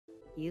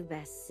You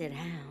best sit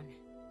down.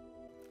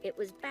 It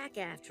was back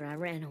after I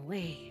ran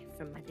away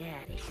from my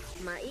daddy.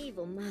 My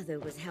evil mother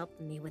was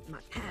helping me with my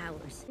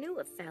powers. Knew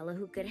a fella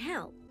who could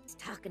help. Was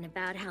talking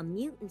about how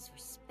mutants were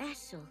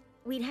special.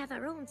 We'd have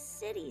our own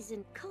cities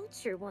and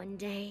culture one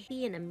day.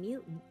 Being a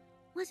mutant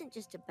wasn't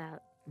just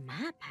about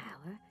my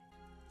power,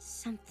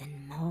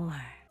 something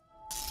more.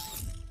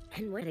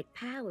 And magnetic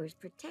powers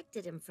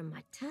protected him from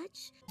my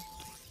touch.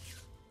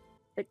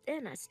 But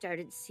then I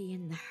started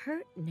seeing the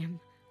hurt in him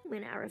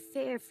when our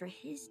affair for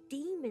his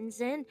demons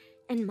and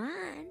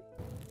mine.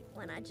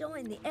 When I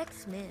joined the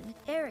X-Men,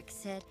 Eric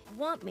said,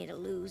 "Want me to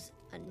lose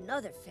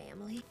another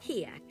family?"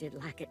 He acted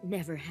like it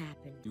never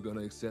happened. You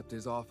gonna accept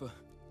his offer?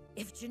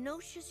 If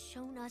Genosha's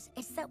shown us,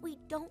 it's that we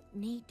don't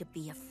need to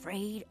be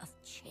afraid of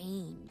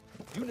change.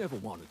 You never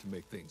wanted to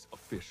make things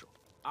official.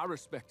 I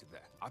respected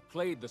that. I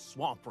played the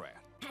swamp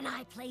rat. And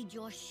I played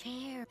your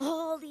share.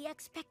 All the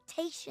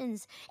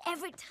expectations.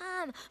 Every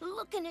time,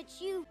 looking at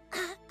you,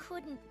 I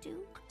couldn't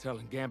do.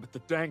 Telling Gambit the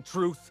dang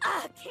truth.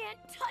 I can't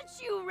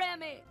touch you,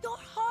 Remy. Your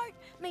heart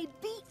may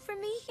beat for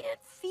me and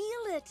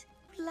feel it.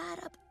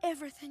 Light up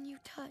everything you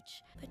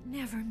touch, but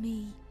never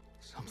me.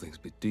 Something's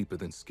bit deeper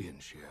than skin,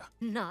 Cher.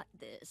 Not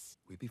this.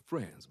 We be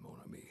friends, mon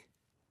ami.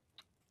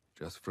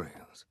 Just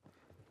friends.